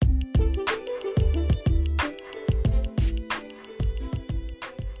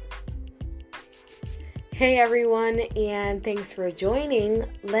Hey everyone, and thanks for joining.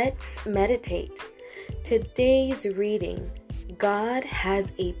 Let's meditate. Today's reading, God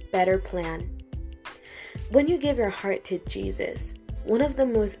has a better plan. When you give your heart to Jesus, one of the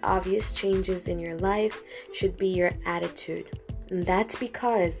most obvious changes in your life should be your attitude. And that's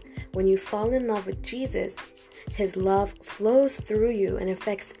because when you fall in love with Jesus, His love flows through you and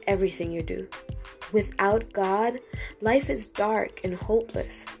affects everything you do. Without God, life is dark and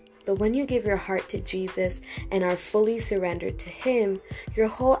hopeless. But when you give your heart to Jesus and are fully surrendered to Him, your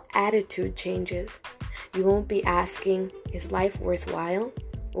whole attitude changes. You won't be asking, is life worthwhile?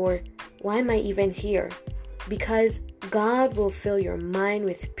 Or why am I even here? Because God will fill your mind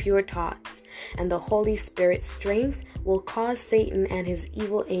with pure thoughts, and the Holy Spirit's strength will cause Satan and his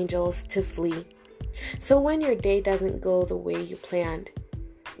evil angels to flee. So when your day doesn't go the way you planned,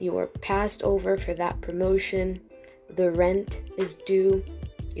 you are passed over for that promotion, the rent is due,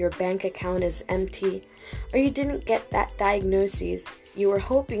 your bank account is empty, or you didn't get that diagnosis you were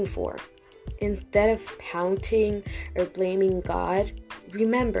hoping for. Instead of pouting or blaming God,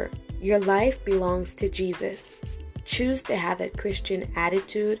 remember, your life belongs to Jesus. Choose to have a Christian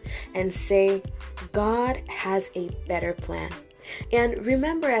attitude and say, God has a better plan. And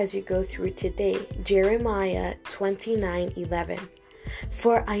remember as you go through today, Jeremiah 29:11.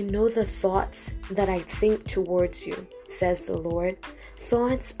 For I know the thoughts that I think towards you, says the Lord,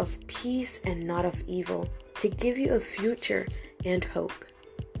 thoughts of peace and not of evil, to give you a future and hope.